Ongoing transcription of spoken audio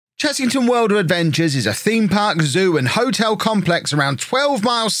Chessington World of Adventures is a theme park, zoo and hotel complex around 12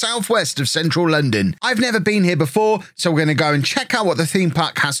 miles southwest of central London. I've never been here before, so we're going to go and check out what the theme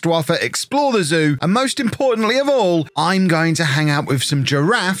park has to offer, explore the zoo, and most importantly of all, I'm going to hang out with some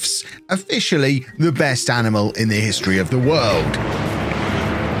giraffes, officially the best animal in the history of the world.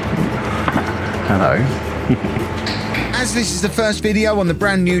 Hello. As this is the first video on the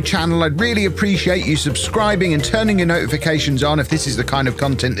brand new channel, I'd really appreciate you subscribing and turning your notifications on if this is the kind of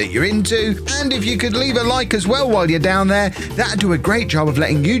content that you're into. And if you could leave a like as well while you're down there, that'd do a great job of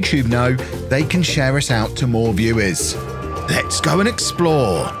letting YouTube know they can share us out to more viewers. Let's go and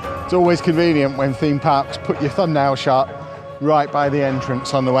explore. It's always convenient when theme parks put your thumbnail shot right by the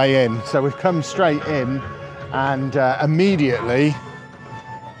entrance on the way in. So we've come straight in and immediately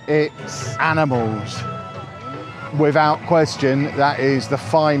it's animals. Without question, that is the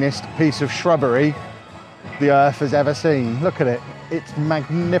finest piece of shrubbery the earth has ever seen. Look at it, it's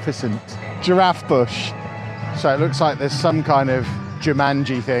magnificent. Giraffe bush. So it looks like there's some kind of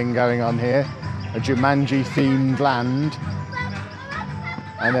Jumanji thing going on here, a Jumanji themed land.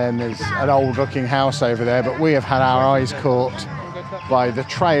 And then there's an old looking house over there, but we have had our eyes caught by the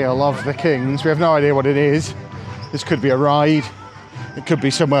Trail of the Kings. We have no idea what it is. This could be a ride. It could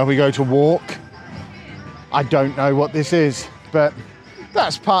be somewhere we go to walk. I don't know what this is, but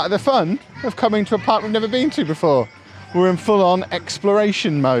that's part of the fun of coming to a park we've never been to before. We're in full-on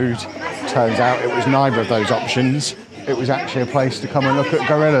exploration mode. Turns out it was neither of those options. It was actually a place to come and look at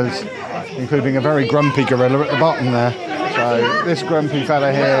gorillas, including a very grumpy gorilla at the bottom there. So this grumpy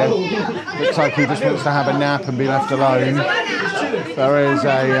fella here looks like he just wants to have a nap and be left alone. There is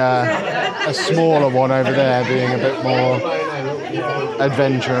a smaller one over there being a bit more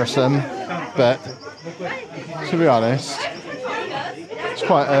adventuresome, but to be honest, it's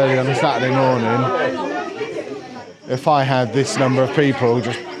quite early on a Saturday morning. If I had this number of people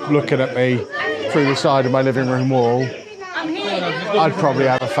just looking at me through the side of my living room wall, I'd probably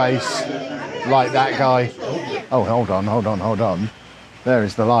have a face like that guy. Oh, hold on. There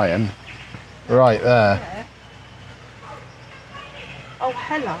is the lion, right there. Oh,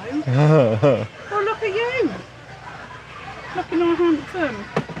 hello. Oh, look at you. Looking all handsome.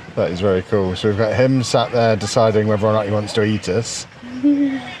 That is very cool. So we've got him sat there deciding whether or not he wants to eat us.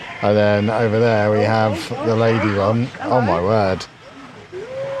 And then over there we have the lady one. Oh my word.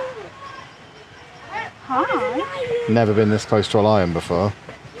 Hi. Never been this close to a lion before. I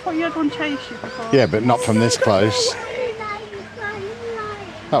thought you had one chase you before. Yeah, but not from this close.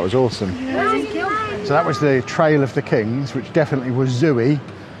 That was awesome. So that was the Trail of the Kings, which definitely was zooey.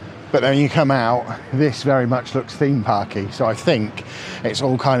 But then you come out, this very much looks theme parky. So I think it's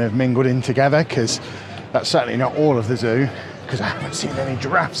all kind of mingled in together, because that's certainly not all of the zoo, because I haven't seen any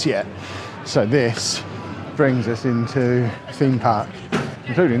giraffes yet. So this brings us into theme park,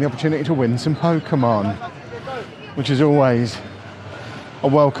 including the opportunity to win some Pokemon, which is always a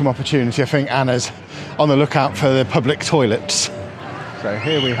welcome opportunity. I think Anna's on the lookout for the public toilets. So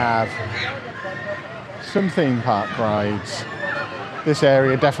here we have some theme park rides. This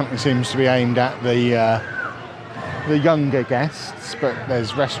area definitely seems to be aimed at the younger guests, but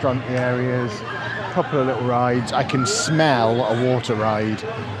there's restaurant areas, a couple of little rides. I can smell a water ride.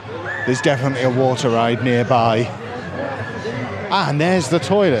 There's definitely a water ride nearby. Ah, and there's the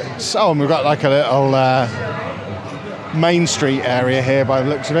toilets. Oh, and we've got like a little Main Street area here by the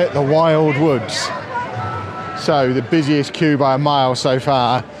looks of it, the Wild Woods. So the busiest queue by a mile so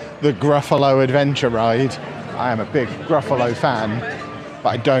far, the Gruffalo Adventure Ride. I am a big Gruffalo fan, but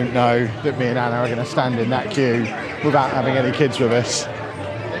I don't know that me and Anna are going to stand in that queue without having any kids with us.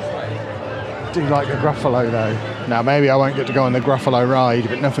 I do like the Gruffalo though. Now maybe I won't get to go on the Gruffalo ride,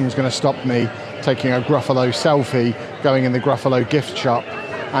 but nothing's going to stop me taking a Gruffalo selfie, going in the Gruffalo gift shop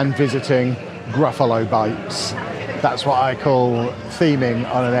and visiting Gruffalo bites. That's what I call theming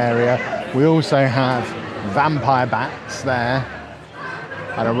on an area. We also have vampire bats there,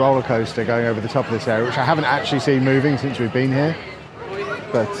 and a roller coaster going over the top of this area, which I haven't actually seen moving since we've been here.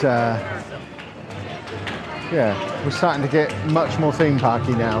 But yeah, we're starting to get much more theme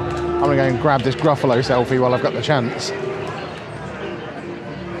parky now. I'm gonna go and grab this Gruffalo selfie while I've got the chance.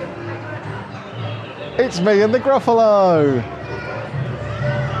 It's me and the Gruffalo!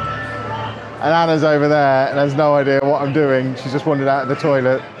 And Anna's over there and has no idea what I'm doing. She's just wandered out of the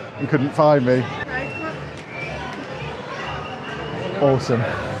toilet and couldn't find me. Awesome.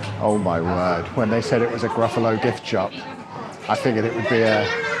 Oh my word. When they said it was a Gruffalo gift shop, I figured it would be a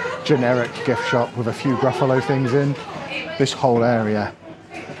generic gift shop with a few Gruffalo things in. This whole area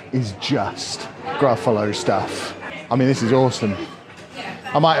is just Gruffalo stuff. I mean, this is awesome.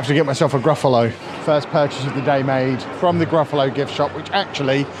 I might have to get myself a Gruffalo. First purchase of the day made from the Gruffalo gift shop, which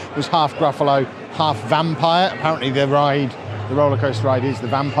actually was half Gruffalo, half Vampire. Apparently the roller coaster ride is the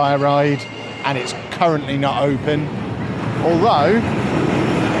Vampire ride, and it's currently not open. Although,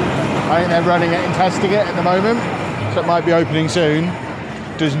 I think they're running it and testing it at the moment, so it might be opening soon.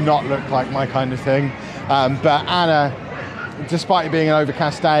 Does not look like my kind of thing. But Anna, despite it being an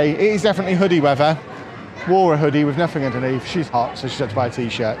overcast day, it is definitely hoodie weather. Wore a hoodie with nothing underneath. She's hot, so she's had to buy a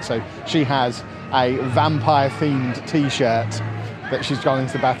t-shirt. So she has a vampire-themed t-shirt that she's gone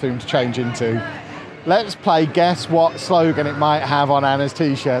into the bathroom to change into. Let's play guess what slogan it might have on Anna's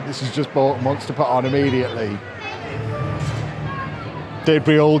t-shirt that she's just bought and wants to put on immediately. Did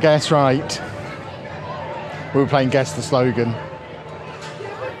we all guess right? We were playing guess the slogan.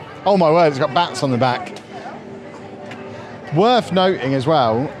 Oh my word, it's got bats on the back. Worth noting as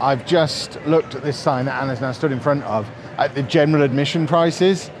well, I've just looked at this sign that Anna's now stood in front of at the general admission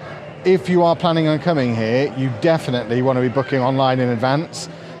prices. If you are planning on coming here, you definitely want to be booking online in advance,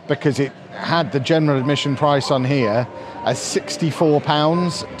 because it had the general admission price on here as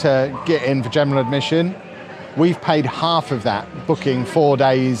 £64 to get in for general admission. We've paid half of that booking 4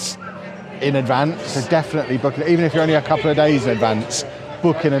 days in advance, so definitely book it. Even if you're only a couple of days in advance,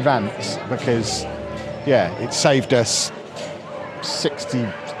 book in advance, because yeah, it saved us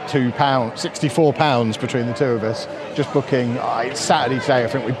 £64 between the two of us just booking. It's Saturday today, I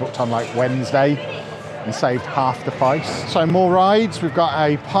think we booked on like Wednesday and saved half the price. So more rides. We've got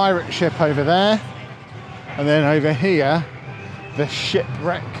a pirate ship over there, and then over here the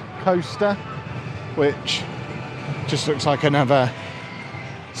shipwreck coaster, which just looks like another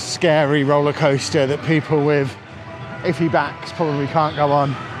scary roller coaster that people with iffy backs probably can't go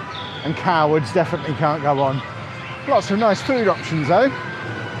on, and cowards definitely can't go on. Lots of nice food options though,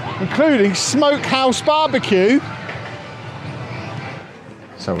 including smokehouse barbecue.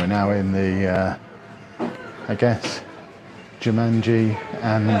 So we're now in the, I guess, Jumanji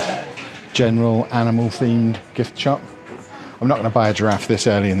and general animal themed gift shop. I'm not going to buy a giraffe this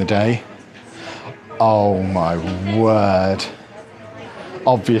early in the day. Oh my word.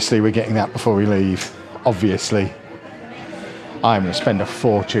 Obviously we're getting that before we leave. Obviously. I'm going to spend a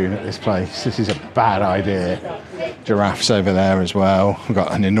fortune at this place. This is a bad idea. Giraffes over there as well. We've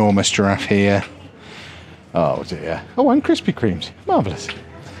got an enormous giraffe here. Oh dear. Oh, and Krispy Kremes. Marvellous.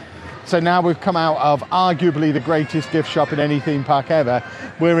 So now we've come out of arguably the greatest gift shop in any theme park ever.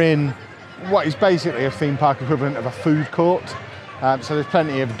 We're in what is basically a theme park equivalent of a food court. So there's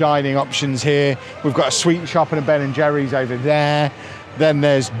plenty of dining options here. We've got a sweet shop and a Ben & Jerry's over there. Then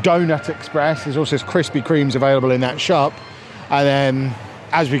there's Donut Express. There's also Krispy Kremes available in that shop. And then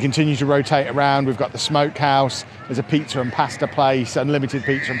as we continue to rotate around, we've got the smokehouse, there's a pizza and pasta place, unlimited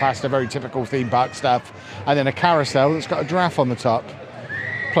pizza and pasta, very typical theme park stuff. And then a carousel that's got a giraffe on the top,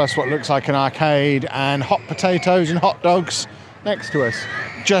 plus what looks like an arcade, and hot potatoes and hot dogs next to us.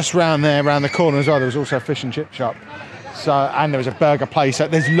 Just round there, round the corner as well, there was also a fish and chip shop. So, and there was a burger place. So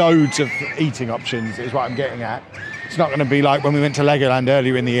there's loads of eating options is what I'm getting at. It's not going to be like when we went to Legoland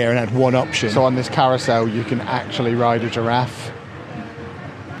earlier in the year and had one option. So on this carousel, you can actually ride a giraffe,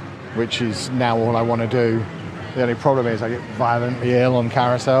 which is now all I want to do. The only problem is I get violently ill on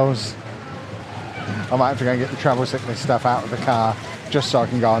carousels. I might have to go and get the travel sickness stuff out of the car just so I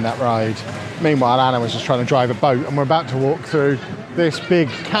can go on that ride. Meanwhile, Anna was just trying to drive a boat, and we're about to walk through this big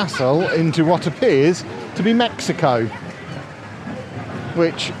castle into what appears to be Mexico,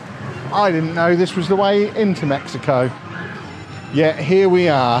 which I didn't know this was the way into Mexico. Yet here we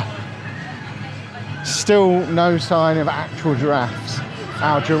are. Still no sign of actual giraffes.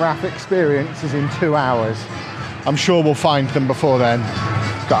 Our giraffe experience is in 2 hours. I'm sure we'll find them before then.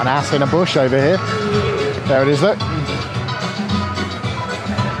 Got an ass in a bush over here. There it is, look.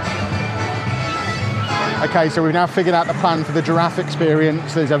 Okay, so we've now figured out the plan for the giraffe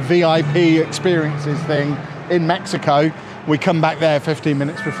experience. There's a VIP experiences thing in Mexico. We come back there 15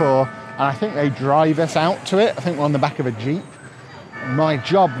 minutes before, and I think they drive us out to it. I think we're on the back of a Jeep. My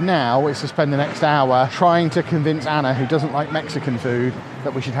job now is to spend the next hour trying to convince Anna, who doesn't like Mexican food,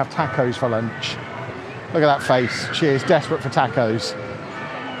 that we should have tacos for lunch. Look at that face. She is desperate for tacos.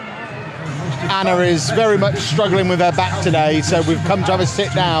 Anna is very much struggling with her back today, so we've come to have a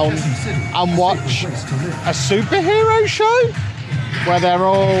sit down and watch a superhero show where they're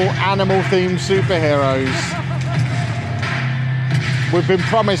all animal-themed superheroes. We've been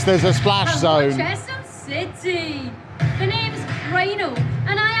promised there's a splash zone. Chessington. My name's Rhino,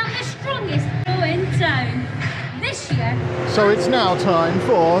 and I am the strongest pro in town. This year. So it's now time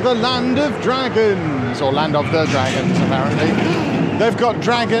for the Land of Dragons, or Land of the Dragons, apparently. They've got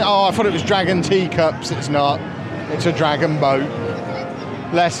dragon. Oh, I thought it was dragon teacups. It's not. It's a dragon boat.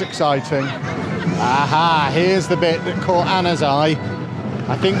 Less exciting. Aha, here's the bit that caught Anna's eye.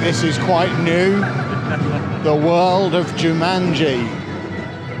 I think this is quite new. The world of Jumanji,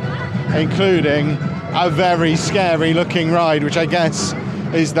 including a very scary looking ride, which I guess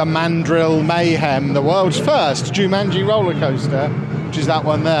is the Mandrill Mayhem, the world's first Jumanji roller coaster, which is that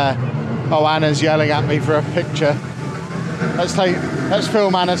one there. Oh, Anna's yelling at me for a picture. Let's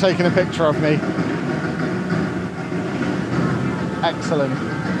film Anna taking a picture of me. Excellent.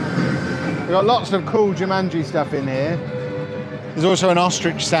 We've got lots of cool Jumanji stuff in here. There's also an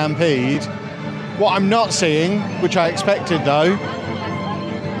ostrich stampede. What I'm not seeing, which I expected though,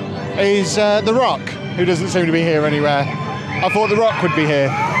 is The Rock, who doesn't seem to be here anywhere. I thought The Rock would be here.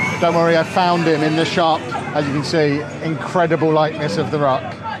 Don't worry, I found him in the shop. As you can see, incredible likeness of The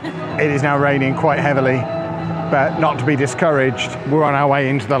Rock. It is now raining quite heavily, but not to be discouraged. We're on our way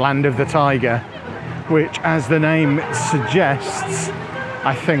into the land of the tiger, which, as the name suggests,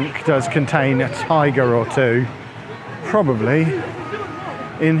 I think does contain a tiger or two. Probably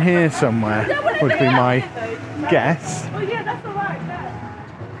in here somewhere would be my guess. Oh yeah, that's all right.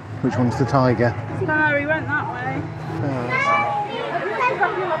 Which one's the tiger? No, he went that way.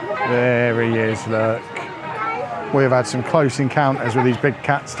 There he is, look. We have had some close encounters with these big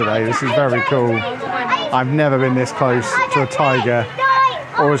cats today. This is very cool. I've never been this close to a tiger,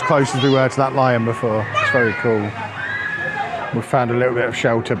 or as close as we were to that lion before. It's very cool. We found a little bit of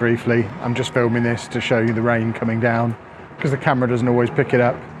shelter briefly. I'm just filming this to show you the rain coming down, because the camera doesn't always pick it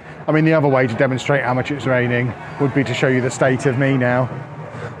up. I mean, the other way to demonstrate how much it's raining would be to show you the state of me now.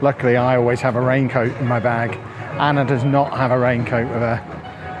 Luckily, I always have a raincoat in my bag. Anna does not have a raincoat with her,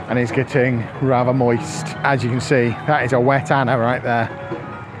 and it's getting rather moist. As you can see, that is a wet Anna right there.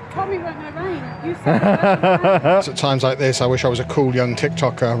 Told me about no rain. You said So at times like this, I wish I was a cool young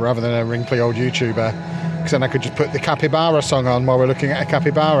TikToker rather than a wrinkly old YouTuber, because then I could just put the capybara song on while we're looking at a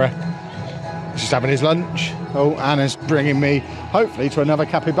capybara. He's just having his lunch. Oh, Anna's bringing me, hopefully, to another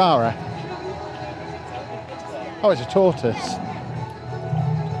capybara. Oh, it's a tortoise.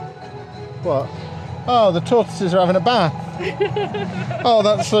 What? Oh, the tortoises are having a bath. Oh,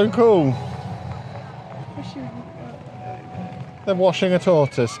 that's so cool. They're washing a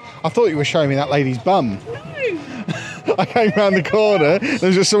tortoise. I thought you were showing me that lady's bum. No. I came round the corner, there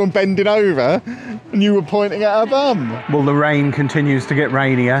was just someone bending over, and you were pointing at her bum. Well, the rain continues to get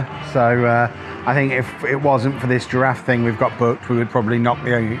rainier, so I think if it wasn't for this giraffe thing we've got booked, we would probably knock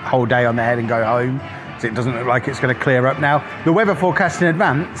the whole day on the head and go home. So it doesn't look like it's going to clear up now. The weather forecast in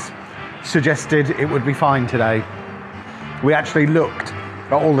advance suggested it would be fine today. We actually looked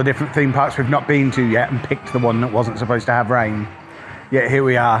at all the different theme parks we've not been to yet and picked the one that wasn't supposed to have rain. Yet here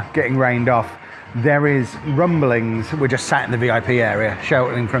we are, getting rained off. There is rumblings. We're just sat in the VIP area,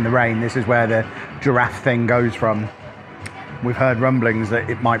 sheltering from the rain. This is where the giraffe thing goes from. We've heard rumblings that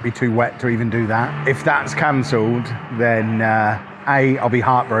it might be too wet to even do that. If that's cancelled, then A, I'll be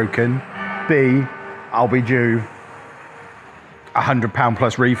heartbroken. B, I'll be due £100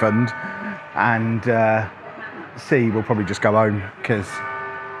 plus refund. And C, we'll probably just go home because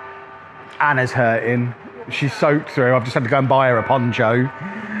Anna's hurting. She's soaked through. I've just had to go and buy her a poncho.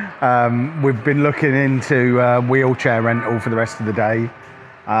 We've been looking into wheelchair rental for the rest of the day.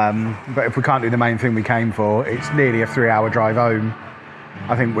 But if we can't do the main thing we came for, it's nearly a 3-hour drive home.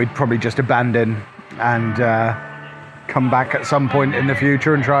 I think we'd probably just abandon and come back at some point in the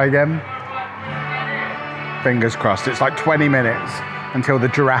future and try again. Fingers crossed. It's like 20 minutes until the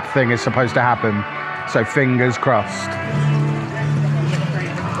giraffe thing is supposed to happen. So fingers crossed.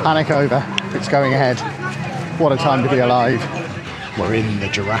 Panic over. It's going ahead. What a time to be alive. We're in the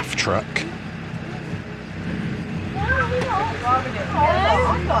giraffe truck.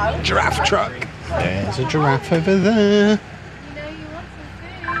 Giraffe truck. There's a giraffe over there.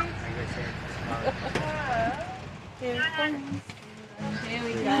 Here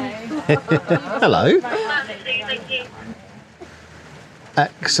we go. Hello.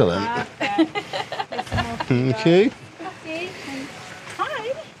 Excellent. Thank you.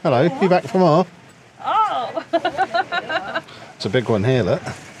 Hi. Hello. You back for more? Oh. It's a big one here, look.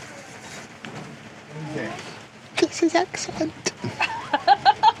 This is excellent.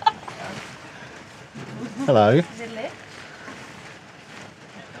 Hello. Is it lit?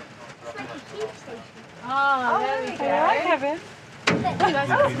 Oh, there we go. Kevin.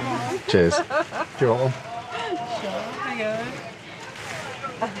 Cheers. Do you want one? Hang on.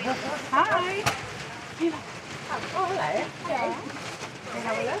 Hi. Oh,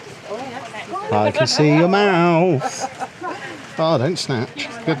 hello. I can see your mouth. Oh, don't snatch.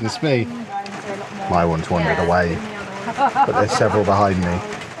 Goodness me. My one's wandered away. But there's several behind me.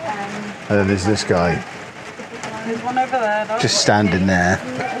 And then there's this guy. There's one over there. Just standing there.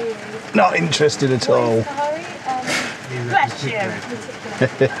 Not interested at all. Bless you.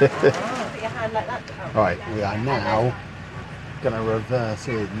 Right, we are now going to reverse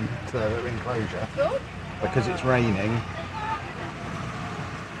into the enclosure because it's raining.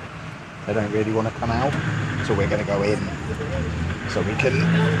 They don't really want to come out, so we're going to go in so we can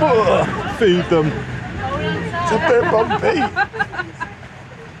feed them. It's a bit bumpy.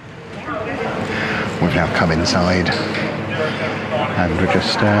 We've now come inside and we're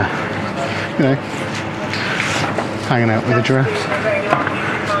just, you know, hanging out with the giraffes.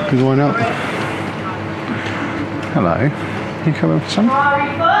 Because why not? Hello. You coming for some?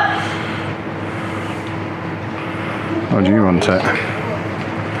 Or do you want it?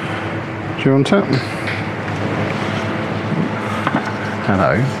 Do you want it?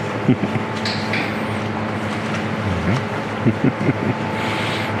 Hello.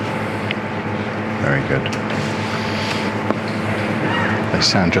 Very good. They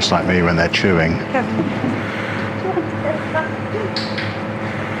sound just like me when they're chewing.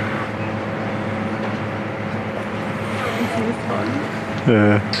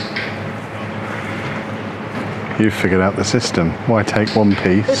 You've figured out the system. Why take one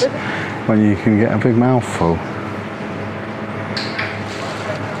piece when you can get a big mouthful?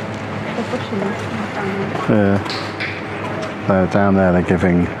 They're down there, they're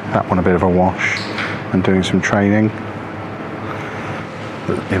giving that one a bit of a wash and doing some training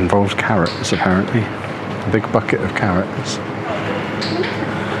that involves carrots apparently. A big bucket of carrots.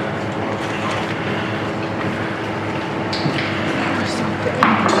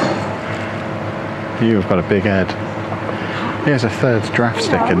 You've got a big head. Here's a third giraffe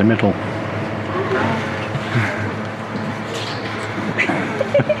stick in the middle.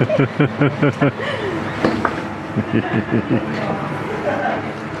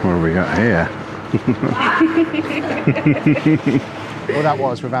 What have we got here? Well, that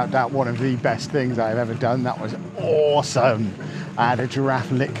was without doubt one of the best things I've ever done. That was awesome. I had a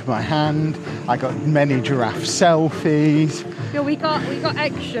giraffe lick my hand. I got many giraffe selfies. Yeah, we got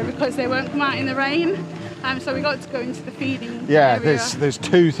extra because they won't come out in the rain. So we got to go into the feeding area. There's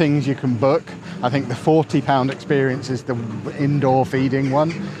two things you can book. I think the £40 experience is the indoor feeding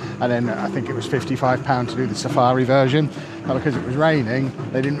one, and then I think it was £55 to do the safari version. But because it was raining,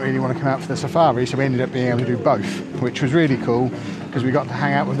 they didn't really want to come out for the safari, so we ended up being able to do both, which was really cool because we got to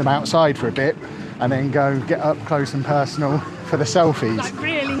hang out with them outside for a bit and then go get up close and personal for the selfies. Like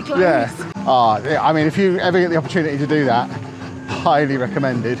really close. Yeah. I mean, if you ever get the opportunity to do that, highly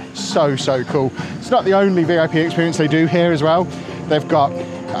recommended. So cool. It's not the only VIP experience they do here as well. They've got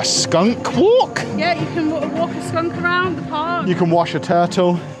a skunk walk. Yeah, you can walk a skunk around the park. You can wash a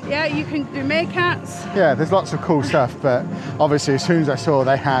turtle. Yeah, you can do meerkats. Yeah, there's lots of cool stuff, but obviously as soon as I saw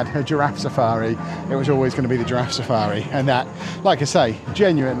they had a giraffe safari, it was always going to be the giraffe safari. And that, like I say,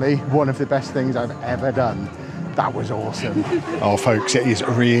 genuinely one of the best things I've ever done. That was awesome. Oh, folks, it is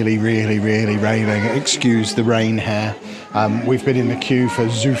really raining. Excuse the rain here. We've been in the queue for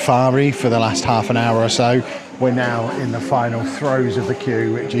Zufari for the last half an hour or so. We're now in the final throes of the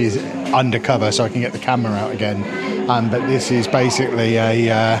queue, which is undercover, so I can get the camera out again. But this is basically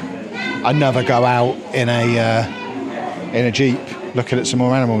another go out in a jeep, looking at some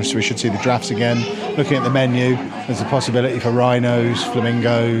more animals. So we should see the giraffes again. Looking at the menu, there's a possibility for rhinos,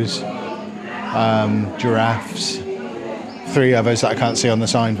 flamingos, giraffes, 3 others that I can't see on the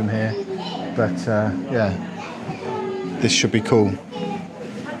sign from here. But yeah, this should be cool.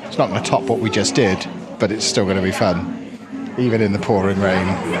 It's not going to top what we just did, but it's still going to be fun, even in the pouring rain.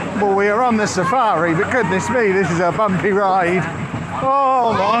 Well, we are on the safari, but goodness me, this is a bumpy ride.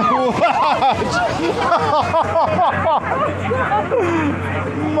 Oh my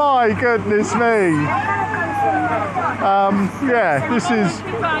word! My goodness me. Yeah, this is...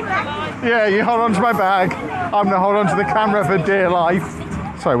 Yeah, you hold on to my bag. I'm going to hold on to the camera for dear life.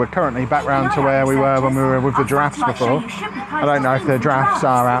 So we're currently back round to where we were when we were with the giraffes before. I don't know if the giraffes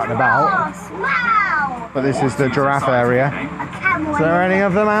are out and about, but this is the giraffe area. Is there any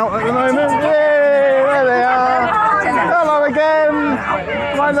of them out at the moment? Yay, there they are. Hello again,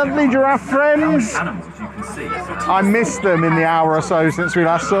 my lovely giraffe friends. I missed them in the hour or so since we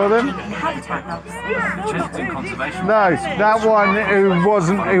last saw them. No, that one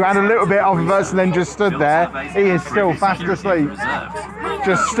who had a little bit off of us and then just stood there, he is still fast asleep.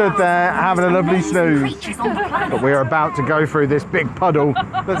 Just stood there having a lovely snooze. But we are about to go through this big puddle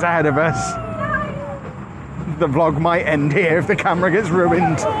that's ahead of us. The vlog might end here if the camera gets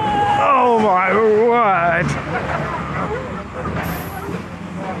ruined. Oh my word!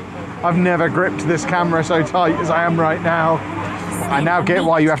 I've never gripped this camera so tight as I am right now. I now get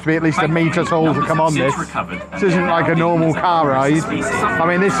why you have to be at least a metre tall to come on this. This isn't like a normal car ride. I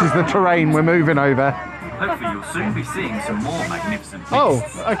mean, this is the terrain we're moving over. Hopefully you'll soon be seeing some more magnificent beasts. Oh,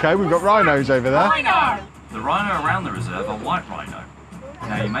 okay, we've got rhinos over there. Rhino! The rhino around the reserve are white rhino.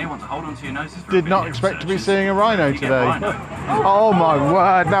 Now you may want to hold on to your noses for Did not expect to be seeing a rhino today. Oh my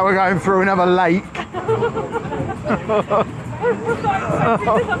word, now we're going through another lake.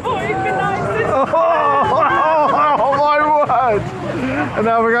 Oh my word! And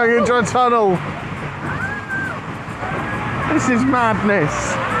now we're going into a tunnel. This is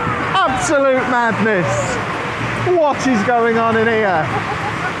madness. Absolute madness. What is going on in here?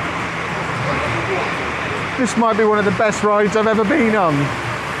 This might be one of the best rides I've ever been on.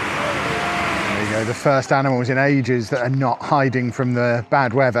 There you go, the first animals in ages that are not hiding from the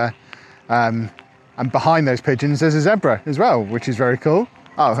bad weather. And behind those pigeons, there's a zebra as well, which is very cool.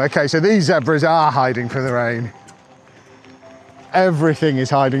 Oh, okay, so these zebras are hiding from the rain. Everything is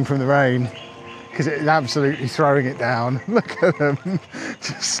hiding from the rain because it is absolutely throwing it down. Look at them,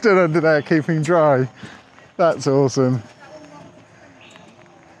 just stood under there keeping dry. That's awesome.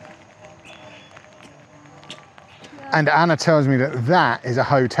 And Anna tells me that that is a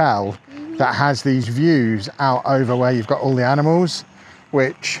hotel that has these views out over where you've got all the animals,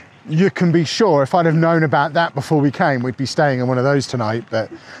 which you can be sure if I'd have known about that before we came, we'd be staying in one of those tonight, but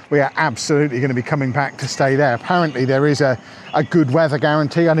we are absolutely going to be coming back to stay there. Apparently there is a good weather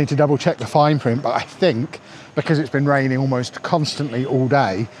guarantee. I need to double check the fine print, but I think because it's been raining almost constantly all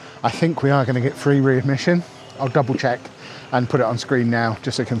day, I think we are going to get free readmission. I'll double check and put it on screen now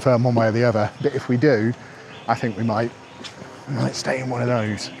just to confirm one way or the other. But if we do, I think we might stay in one of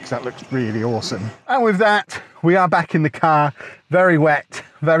those because that looks really awesome. And with that, we are back in the car, very wet,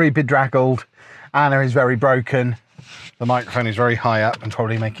 very bedraggled. Anna is very broken. The microphone is very high up and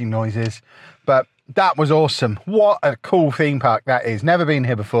probably making noises. But that was awesome. What a cool theme park that is. Never been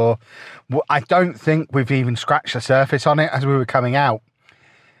here before. I don't think we've even scratched the surface on it as we were coming out.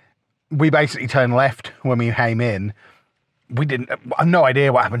 We basically turned left when we came in. I've no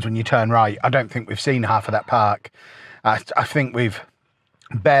idea what happens when you turn right. I don't think we've seen half of that park. I think we've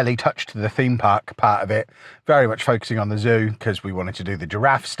barely touched the theme park part of it, very much focusing on the zoo because we wanted to do the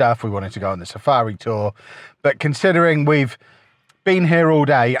giraffe stuff. We wanted to go on the safari tour. But considering we've been here all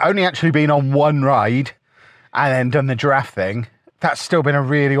day, only actually been on one ride and then done the giraffe thing, that's still been a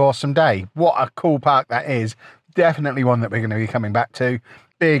really awesome day. What a cool park that is. Definitely one that we're going to be coming back to.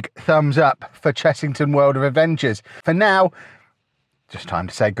 Big thumbs up for Chessington World of Adventures. For now, just time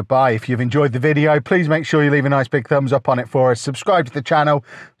to say goodbye. If you've enjoyed the video, please make sure you leave a nice big thumbs up on it for us. Subscribe to the channel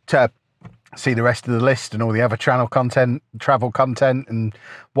to see the rest of the list and all the other channel content, travel content and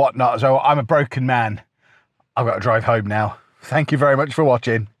whatnot. So I'm a broken man. I've got to drive home now. Thank you very much for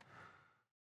watching.